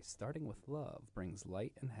Apothecary, starting with love, brings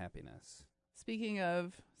light and happiness. speaking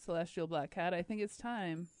of Celestial Black Cat, I think it's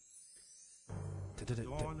time.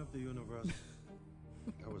 Dawn of the universe.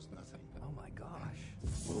 There was nothing. Oh my gosh.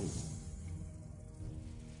 Boom.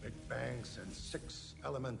 Big Bang sent 6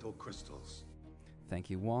 elemental crystals.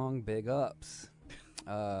 Thank you, Wong. Big ups.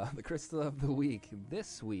 The crystal of the week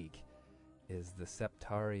this week is the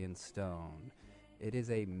Septarian stone. It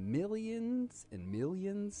is a millions and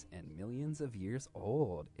millions and millions of years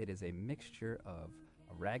old. It is a mixture of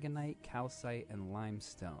aragonite, calcite, and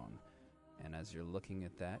limestone. And as you're looking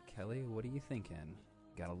at that, Kelly, what are you thinking?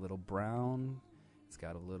 Got a little brown. It's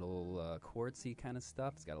got a little quartzy kind of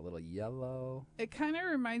stuff. It's got a little yellow. It kind of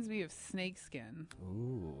reminds me of snakeskin.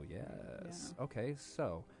 Ooh, yes. Yeah. Okay,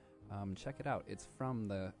 so check it out. It's from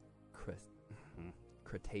the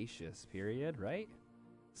Cretaceous period, right?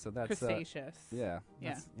 So that's Cretaceous. Yeah.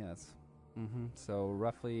 Yes. So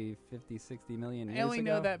roughly 50, 60 million years ago. I only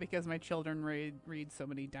know that because my children read so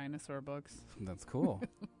many dinosaur books. That's cool.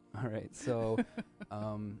 All right. So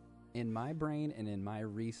in my brain and in my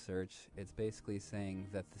research, it's basically saying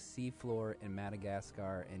that the seafloor in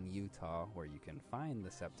Madagascar and Utah, where you can find the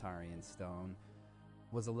Septarian stone,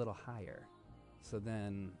 was a little higher. So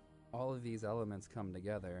then all of these elements come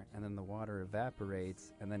together, and then the water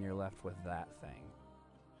evaporates, and then you're left with that thing.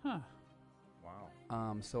 Huh.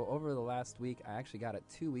 Wow. So over the last week, I actually got it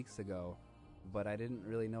 2 weeks ago, but I didn't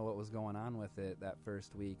really know what was going on with it that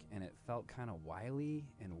first week, and it felt kind of wily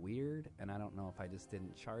and weird, and I don't know if I just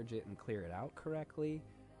didn't charge it and clear it out correctly,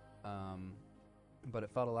 but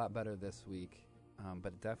it felt a lot better this week,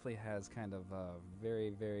 but it definitely has kind of a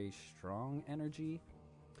very, very strong energy.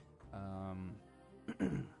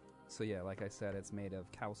 So yeah, like I said, it's made of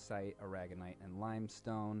calcite, aragonite, and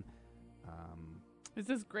limestone. Is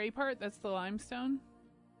this gray part? That's the limestone?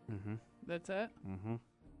 Mm-hmm. That's it? Mm-hmm.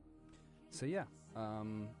 So yeah,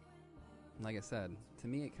 like I said, to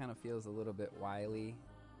me it kind of feels a little bit wily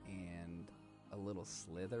and a little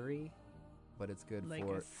slithery, but it's good like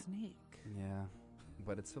for... a snake. Yeah,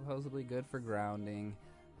 but it's supposedly good for grounding.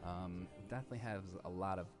 Definitely has a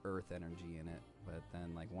lot of earth energy in it, but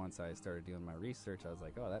then like once I started doing my research, I was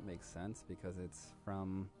like, oh, that makes sense because it's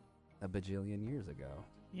from a bajillion years ago.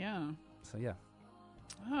 Yeah. So yeah.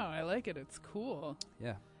 Oh, I like it. It's cool.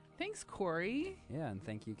 Yeah. Thanks, Cory. Yeah, and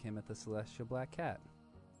thank you, Kim, at the Celestial Black Cat.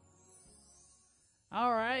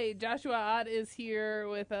 All right, Joshua Ott is here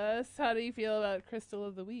with us. How do you feel about Crystal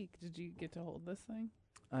of the Week? Did you get to hold this thing?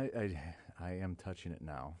 I am touching it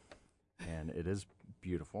now, and it is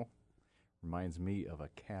beautiful. Reminds me of a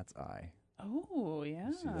cat's eye. Oh, yeah.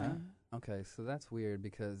 You see that? Okay, so that's weird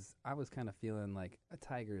because I was kind of feeling like a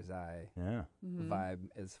tiger's eye vibe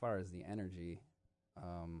as far as the energy.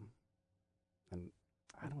 And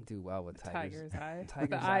I don't do well with tigers. Tiger's eye? Tiger's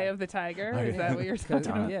the eye of the tiger? Is that what you're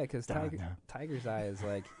talking about? Yeah, because tiger's eye is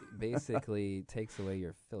like basically takes away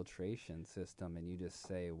your filtration system and you just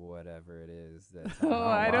say whatever it is. That's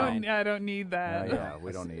I don't need that. Yeah,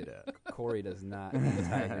 we don't need it. Cory does not need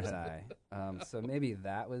tiger's eye. So maybe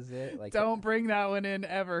that was it. Like, don't bring that one in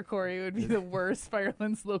ever, Cory. It would be the worst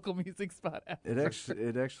Firelands local music spot ever.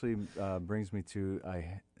 It actually brings me to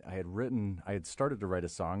I had started to write a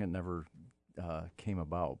song. It never came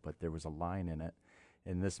about, but there was a line in it,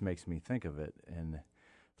 and this makes me think of it. And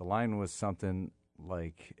the line was something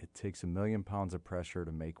like, "It takes 1,000,000 pounds of pressure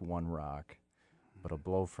to make one rock, but a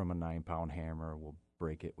blow from a 9-pound hammer will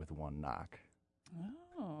break it with one knock."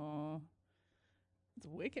 Oh. It's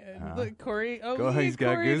wicked. Look, Cory. Oh, Go, he's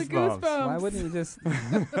got Cory, the goosebumps. goosebumps. Why wouldn't you just... Why Just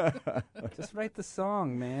goosebumps? wouldn't you just... just write the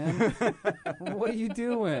song, man. What are you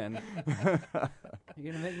doing?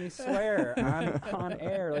 You're going to make me swear on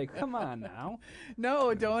air. Like, come on now.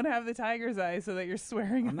 No, don't have the tiger's eye so that you're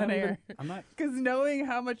swearing on air. I'm not... Because knowing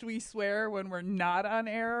how much we swear when we're not on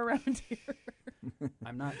air around here.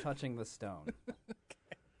 I'm not touching the stone.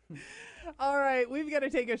 All right, we've got to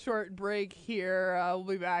take a short break here. We'll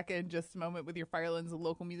be back in just a moment with your Firelands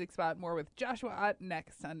local music spot. More with Joshua Ott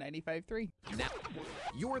next on 95.3. Now,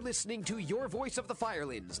 you're listening to your voice of the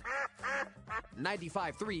Firelands.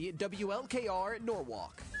 95.3 WLKR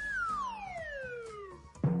Norwalk.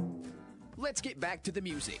 Let's get back to the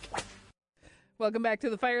music. Welcome back to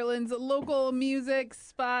the Firelands local music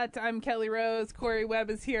spot. I'm Kelly Rose. Cory Webb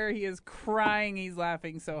is here. He is crying. He's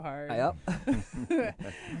laughing so hard. Yep.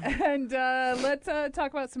 And let's talk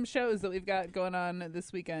about some shows that we've got going on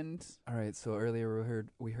this weekend. All right, so earlier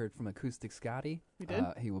we heard from Acoustic Scotty. We did?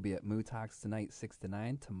 He will be at Moo Talks tonight, 6 to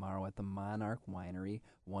 9. Tomorrow at the Monarch Winery,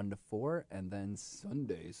 1 to 4. And then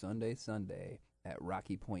Sunday at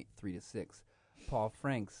Rocky Point, 3 to 6. Paul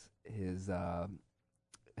Franks, his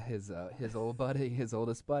old buddy, his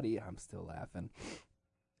oldest buddy. I'm still laughing.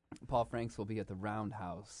 Paul Franks will be at the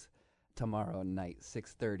Roundhouse tomorrow night,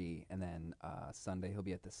 6:30, and then Sunday he'll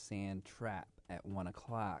be at the Sand Trap at 1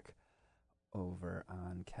 o'clock over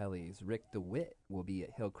on Kelly's. Rick DeWitt will be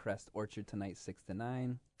at Hillcrest Orchard tonight, 6 to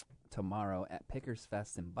 9. Tomorrow at Pickers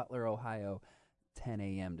Fest in Butler, Ohio, 10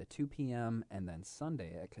 a.m. to 2 p.m. And then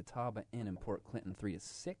Sunday at Catawba Inn in Port Clinton, 3 to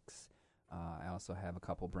 6. I also have a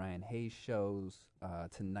couple Brian Hayes shows.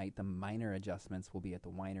 Tonight, the Minor Adjustments will be at the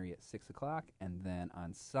winery at 6 o'clock. And then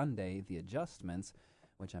on Sunday, the Adjustments,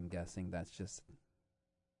 which I'm guessing that's just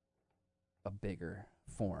a bigger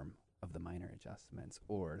form of the Minor Adjustments,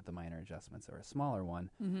 or the Minor Adjustments are a smaller one.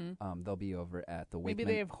 Mm-hmm. They'll be over at the Maybe Wakeman.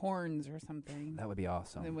 they have horns or something. That would be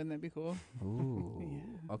awesome. Then wouldn't that be cool? Ooh.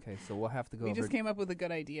 Yeah. Okay, so we'll have to go We over... just came up with a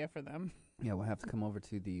good idea for them. Yeah, we'll have to come over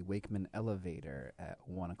to the Wakeman Elevator at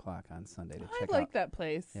 1 o'clock on Sunday to check I like out... that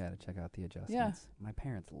place. Yeah, to check out the Adjustments. Yeah. My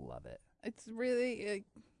parents love it. It's really...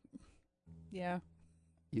 yeah.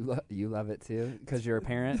 You love it too? Because you're a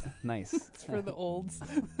parent? Nice. It's for the olds.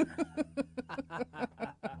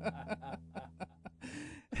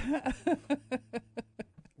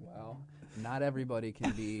 Well, not everybody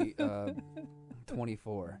can be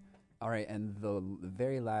 24. All right, and the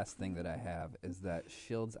very last thing that I have is that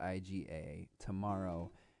Shields IGA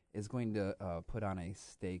tomorrow is going to put on a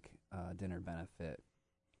steak dinner benefit.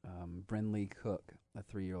 Brinley Cook, a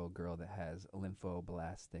 3-year-old girl that has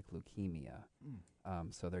lymphoblastic leukemia.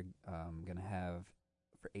 So they're going to have,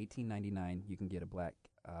 for $18.99, you can get a Black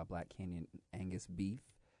Canyon Angus beef,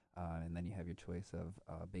 and then you have your choice of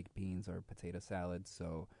baked beans or potato salad.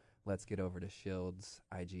 So let's get over to Shields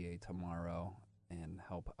IGA tomorrow and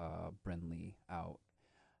help Brinley out.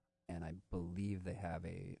 And I believe they have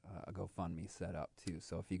a GoFundMe set up too.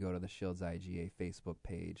 So if you go to the Shields IGA Facebook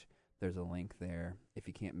page, there's a link there. If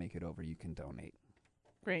you can't make it over, you can donate.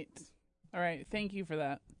 Great. All right. Thank you for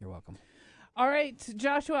that. You're welcome. All right,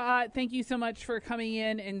 Joshua Ott, thank you so much for coming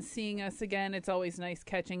in and seeing us again. It's always nice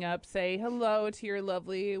catching up. Say hello to your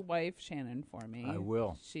lovely wife, Shannon, for me. I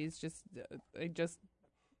will. She's just, I just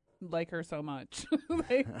like her so much.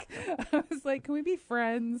 I was like, can we be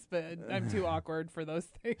friends? But I'm too awkward for those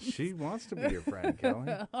things. She wants to be your friend,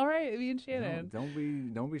 Kelly. All right, me and Shannon. No,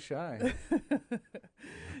 don't be shy.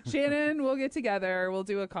 Shannon, we'll get together. We'll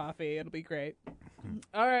do a coffee. It'll be great.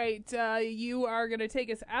 All right, you are going to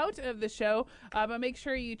take us out of the show, but make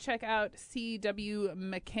sure you check out CW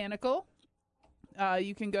Mechanical.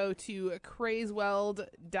 You can go to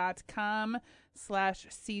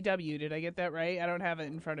crazeweld.com/CW. Did I get that right? I don't have it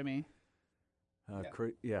in front of me.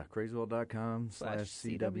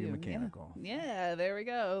 crazeweld.com/CW Mechanical. Yeah, there we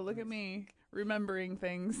go. Look at me remembering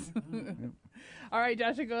things. All right,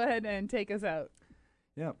 Joshua, go ahead and take us out.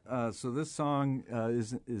 Yeah. So this song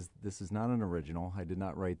is not an original. I did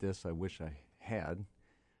not write this. I wish I had.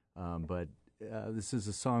 But this is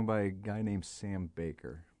a song by a guy named Sam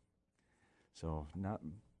Baker. So I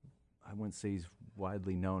wouldn't say he's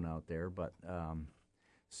widely known out there, but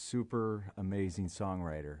super amazing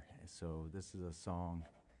songwriter. So this is a song.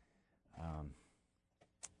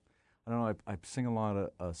 I don't know. I sing a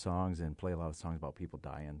lot of songs and play a lot of songs about people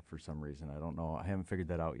dying for some reason. I don't know. I haven't figured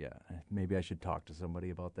that out yet. Maybe I should talk to somebody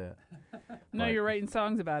about that. No, you're writing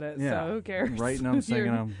songs about it, yeah, so who cares? Writing them,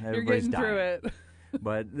 singing them. Everybody's you're getting through dying. it.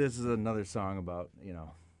 But this is another song about,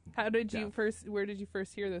 How did you first? Where did you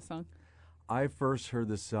first hear this song? I first heard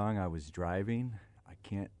this song. I was driving. I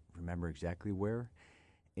can't remember exactly where,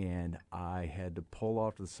 and I had to pull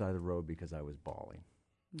off to the side of the road because I was bawling.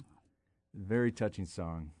 Very touching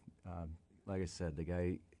song. Like I said, the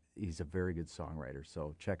guy, he's a very good songwriter,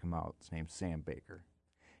 so check him out. His name's Sam Baker.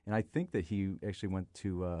 And I think that he actually went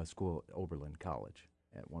to school at Oberlin College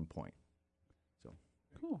at one point. So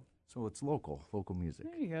cool. So it's local music.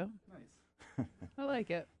 There you go. Nice. I like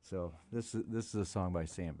it. So this is a song by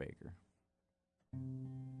Sam Baker.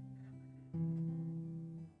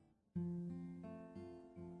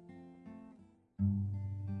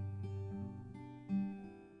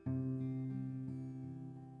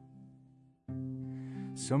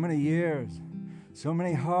 So many years, so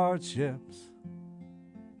many hardships,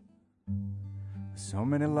 so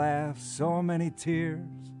many laughs, so many tears,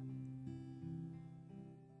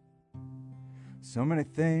 so many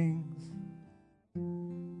things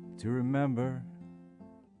to remember,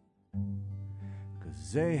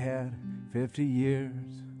 'cause they had 50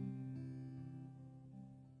 years.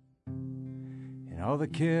 And all the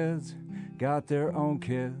kids got their own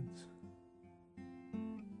kids,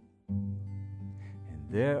 and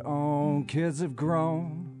their own kids have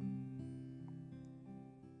grown.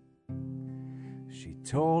 She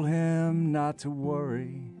told him not to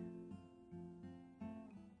worry,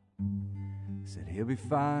 said he'll be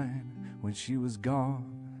fine when she was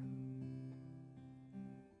gone.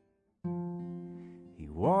 He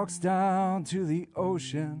walks down to the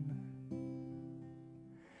ocean,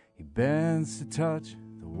 he bends to touch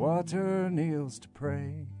the water, kneels to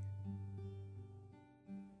pray.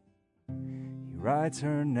 He writes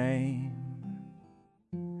her name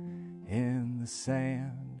in the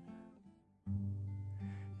sand,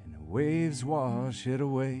 and the waves wash it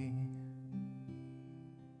away.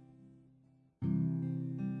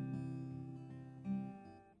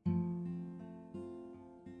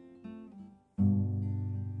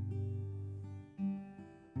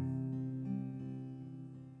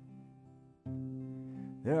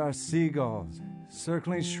 There are seagulls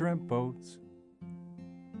circling shrimp boats.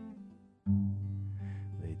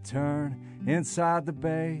 They turn inside the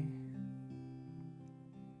bay.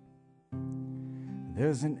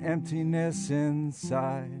 There's an emptiness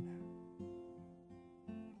inside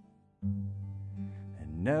that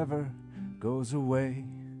never goes away.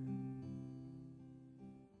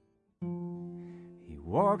 He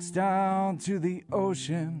walks down to the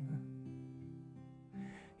ocean,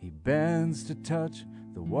 he bends to touch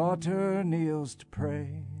the water, kneels to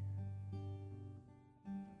pray.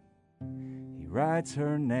 He writes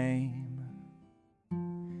her name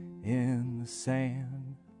in the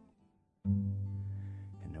sand,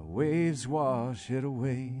 and the waves wash it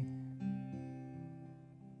away.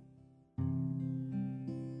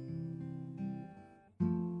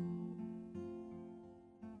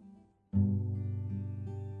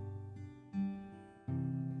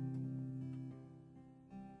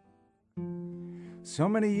 So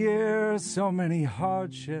many years, so many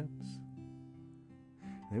hardships.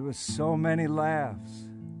 There were so many laughs,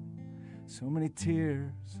 so many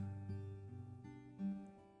tears.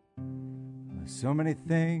 So many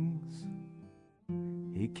things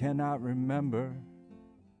he cannot remember,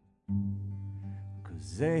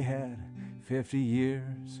 'cause they had 50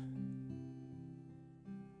 years.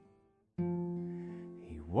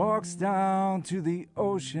 He walks down to the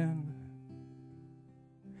ocean,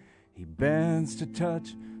 he bends to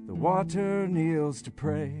touch the water, kneels to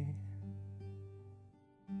pray.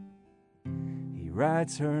 He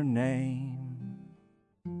writes her name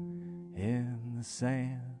in the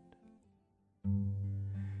sand,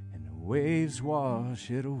 and the waves wash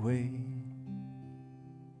it away.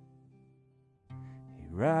 He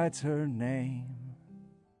writes her name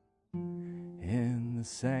in the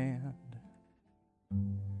sand,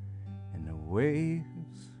 and the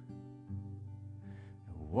waves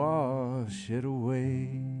wash it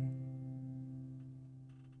away.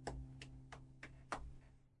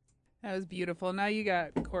 That was beautiful. Now you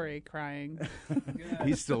got Cory crying.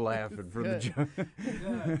 He's still laughing from the joke.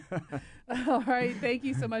 All right. Thank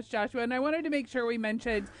you so much, Joshua. And I wanted to make sure we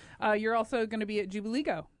mentioned you're also going to be at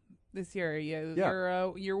Jubileego this year.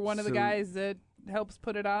 You're one of the guys that helps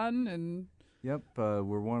put it on. And Yep,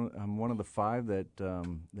 I'm one of the five that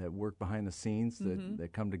work behind the scenes that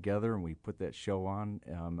come together and we put that show on.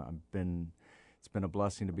 It's been a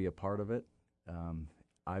blessing to be a part of it.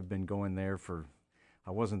 I've been going there I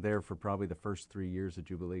wasn't there for probably the first 3 years of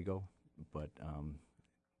Jubileego, but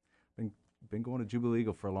been going to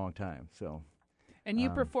Jubileego for a long time. So. And you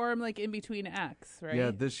perform like in between acts, right?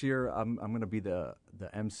 Yeah, this year I'm going to be the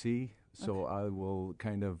MC, so I will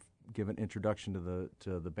kind of give an introduction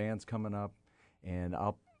to the bands coming up. And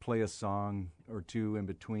I'll play a song or two in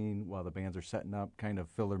between while the bands are setting up, kind of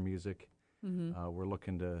filler music. We're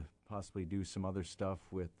looking to possibly do some other stuff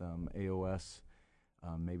with AOS,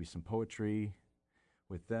 maybe some poetry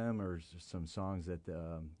with them, or some songs that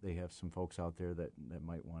they have some folks out there that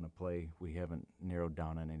might want to play. We haven't narrowed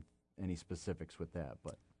down on any specifics with that,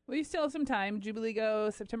 but. Well, you still have some time. Jubilee Go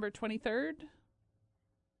September 23rd?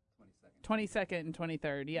 22nd and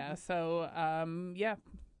 23rd, yeah. So, yeah,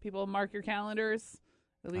 people mark your calendars.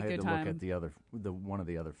 It'll be a good time. I had to look at one of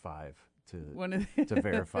the other five to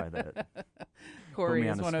verify that. Cory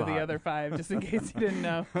is one of the other five, just in case you didn't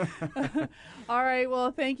know. All right,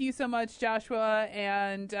 well, thank you so much, Joshua,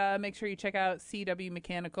 and make sure you check out CW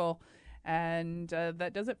Mechanical. And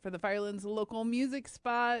that does it for the Firelands local music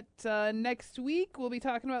spot. Next week, we'll be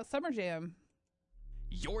talking about Summer Jam.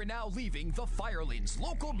 You're now leaving the Firelands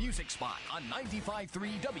local music spot on 95.3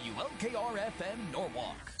 WLKR FM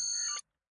Norwalk.